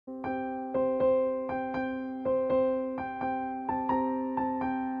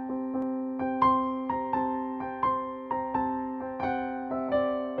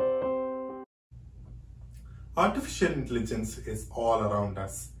Artificial intelligence is all around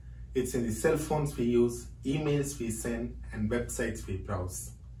us. It's in the cell phones we use, emails we send, and websites we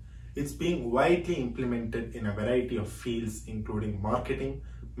browse. It's being widely implemented in a variety of fields including marketing,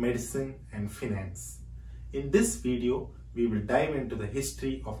 medicine, and finance. In this video, we will dive into the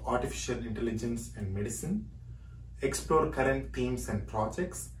history of artificial intelligence and medicine, explore current themes and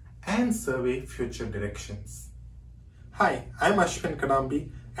projects, and survey future directions. Hi, I'm Ashwin Kadambi,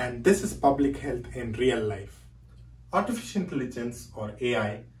 and this is Public Health in Real Life. Artificial intelligence, or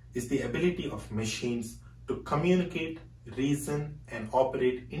AI, is the ability of machines to communicate, reason, and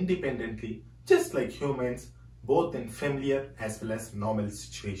operate independently, just like humans, both in familiar as well as novel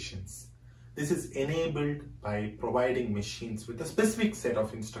situations. This is enabled by providing machines with a specific set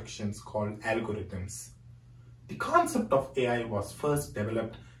of instructions called algorithms. The concept of AI was first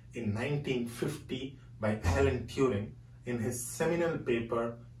developed in 1950 by Alan Turing in his seminal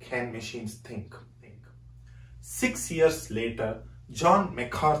paper, Can Machines Think? 6 years later, John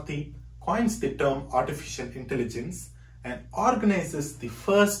McCarthy coins the term artificial intelligence and organizes the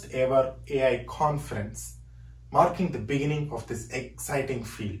first ever AI conference, marking the beginning of this exciting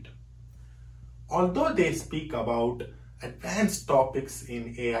field. Although they speak about advanced topics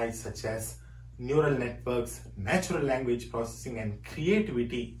in AI such as neural networks, natural language processing, and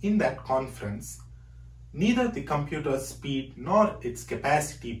creativity in that conference, neither the computer's speed nor its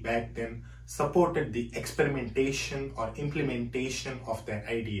capacity back then supported the experimentation or implementation of their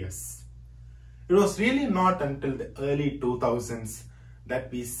ideas. It was really not until the early 2000s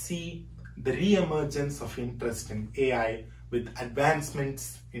that we see the re-emergence of interest in AI with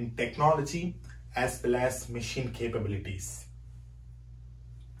advancements in technology as well as machine capabilities.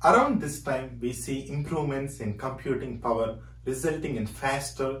 Around this time, we see improvements in computing power resulting in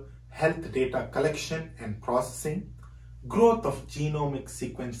faster health data collection and processing, growth of genomic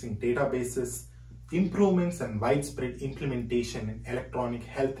sequencing databases, improvements and widespread implementation in electronic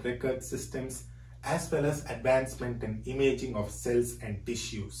health record systems, as well as advancement in imaging of cells and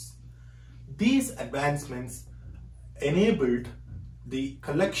tissues. These advancements enabled the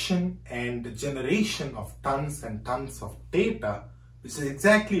collection and generation of tons and tons of data, which is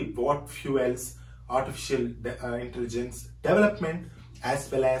exactly what fuels artificial intelligence development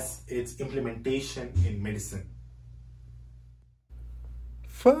as well as its implementation in medicine.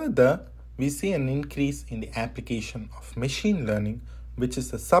 Further, we see an increase in the application of machine learning, which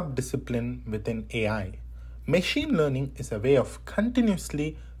is a sub-discipline within AI. Machine learning is a way of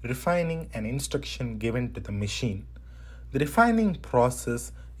continuously refining an instruction given to the machine. The refining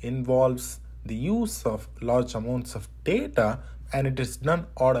process involves the use of large amounts of data, and it is done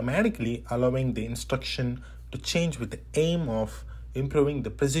automatically, allowing the instruction to change with the aim of improving the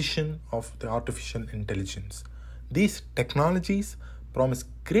precision of the artificial intelligence. These technologies promise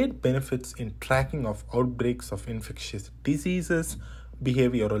great benefits in tracking of outbreaks of infectious diseases,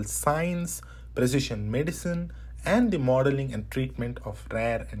 behavioral science, precision medicine, and the modeling and treatment of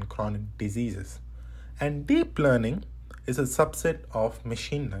rare and chronic diseases. And deep learning is a subset of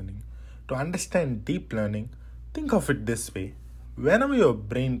machine learning. To understand deep learning, think of it this way. Whenever your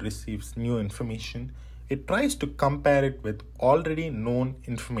brain receives new information, it tries to compare it with already known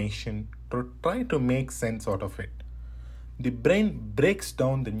information to try to make sense out of it. The brain breaks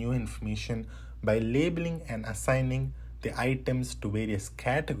down the new information by labeling and assigning the items to various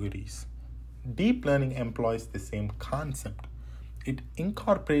categories. Deep learning employs the same concept. It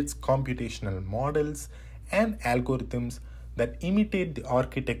incorporates computational models and algorithms that imitate the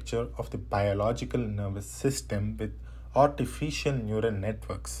architecture of the biological nervous system with artificial neural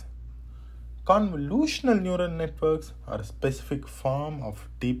networks. Convolutional neural networks are a specific form of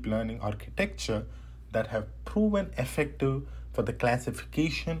deep learning architecture that have proven effective for the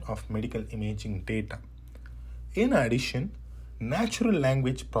classification of medical imaging data. In addition, natural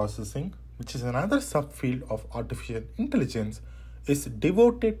language processing, which is another subfield of artificial intelligence, is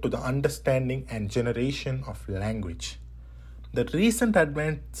devoted to the understanding and generation of language. The recent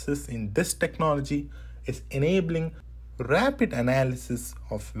advances in this technology is enabling rapid analysis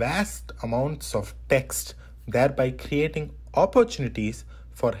of vast amounts of text, thereby creating opportunities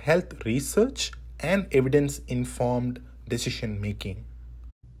for health research and evidence-informed decision-making.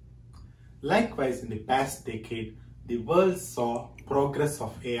 Likewise, in the past decade, the world saw progress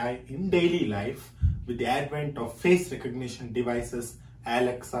of AI in daily life with the advent of face recognition devices,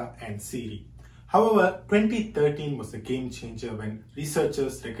 Alexa and Siri. However, 2013 was a game changer when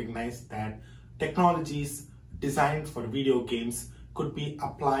researchers recognized that technologies designed for video games could be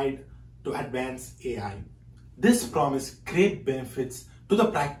applied to advance AI. This promised great benefits to the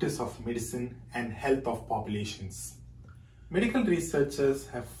practice of medicine and health of populations. Medical researchers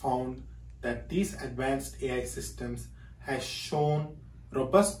have found that these advanced AI systems has shown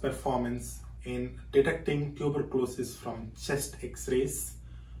robust performance in detecting tuberculosis from chest x-rays,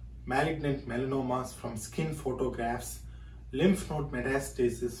 malignant melanomas from skin photographs, lymph node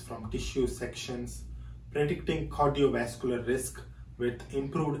metastasis from tissue sections, predicting cardiovascular risk with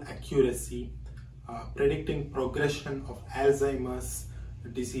improved accuracy, predicting progression of Alzheimer's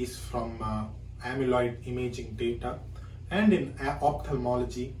disease from amyloid imaging data, and in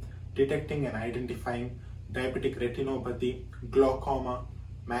ophthalmology, detecting and identifying diabetic retinopathy, glaucoma,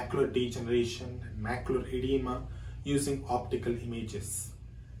 macular degeneration, and macular edema using optical images.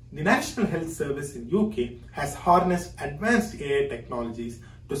 The National Health Service in UK has harnessed advanced AI technologies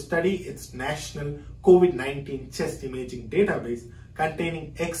to study its national COVID-19 chest imaging database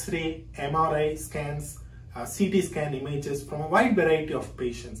containing X-ray, MRI scans, CT scan images from a wide variety of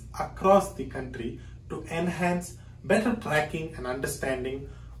patients across the country to enhance better tracking and understanding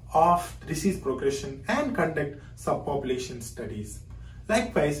of disease progression and conduct subpopulation studies.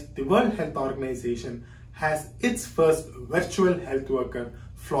 Likewise, the World Health Organization has its first virtual health worker,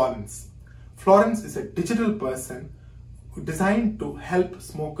 Florence. Florence is a digital person designed to help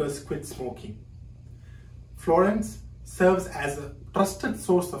smokers quit smoking. Florence serves as a trusted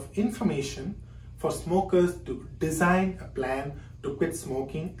source of information for smokers to design a plan to quit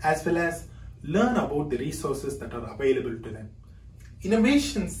smoking as well as learn about the resources that are available to them.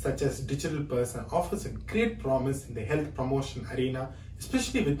 Innovations such as Digital Person offers a great promise in the health promotion arena,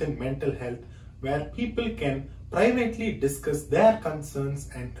 especially within mental health, where people can privately discuss their concerns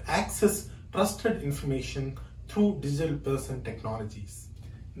and access trusted information through Digital Person technologies.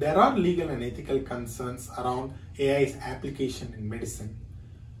 There are legal and ethical concerns around AI's application in medicine.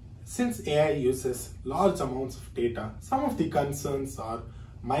 Since AI uses large amounts of data, some of the concerns are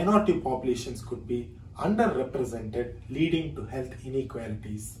minority populations could be underrepresented, leading to health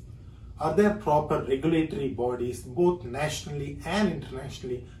inequalities. Are there proper regulatory bodies, both nationally and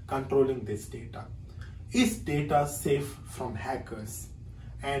internationally, controlling this data? Is data safe from hackers?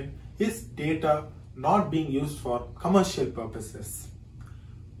 And is data not being used for commercial purposes?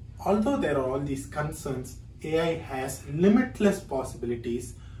 Although there are all these concerns, AI has limitless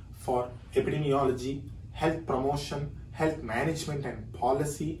possibilities for epidemiology, health promotion, health management and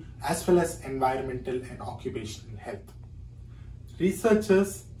policy, as well as environmental and occupational health.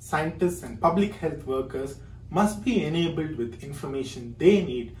 Researchers, scientists, and public health workers must be enabled with information they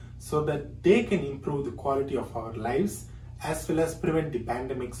need so that they can improve the quality of our lives as well as prevent the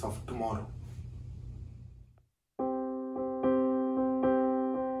pandemics of tomorrow.